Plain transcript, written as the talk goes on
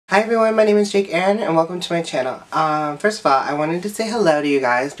Hi everyone, my name is Jake Aaron and welcome to my channel. First of all, I wanted to say hello to you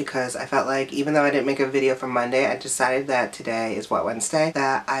guys because I felt like even though I didn't make a video for Monday, I decided that today is Wednesday,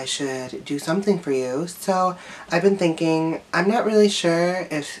 that I should do something for you. So I've been thinking, I'm not really sure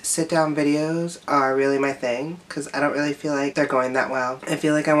if sit down videos are really my thing because I don't really feel like they're going that well. I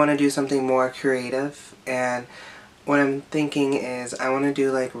feel like I want to do something more creative, and what I'm thinking is I want to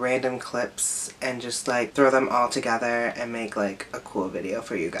do like random clips and just like throw them all together and make like a cool video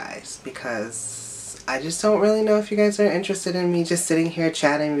for you guys, because I just don't really know if you guys are interested in me just sitting here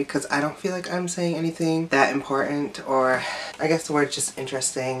chatting, because I don't feel like I'm saying anything that important, or I guess the word just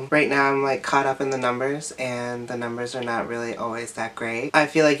interesting. Right now I'm like caught up in the numbers and the numbers are not really always that great. I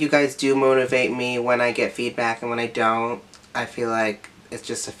feel like you guys do motivate me when I get feedback, and when I don't, I feel like it's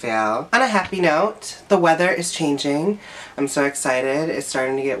just a fail. On a happy note, the weather is changing. I'm so excited. It's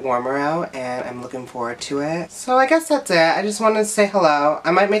starting to get warmer out and I'm looking forward to it. So I guess that's it. I just wanted to say hello.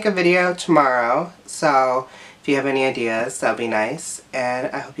 I might make a video tomorrow, so if you have any ideas, that'll be nice. And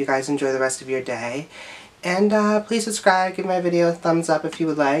I hope you guys enjoy the rest of your day. And please subscribe, give my video a thumbs up if you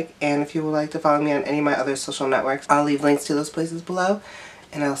would like. And if you would like to follow me on any of my other social networks, I'll leave links to those places below.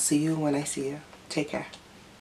 And I'll see you when I see you. Take care.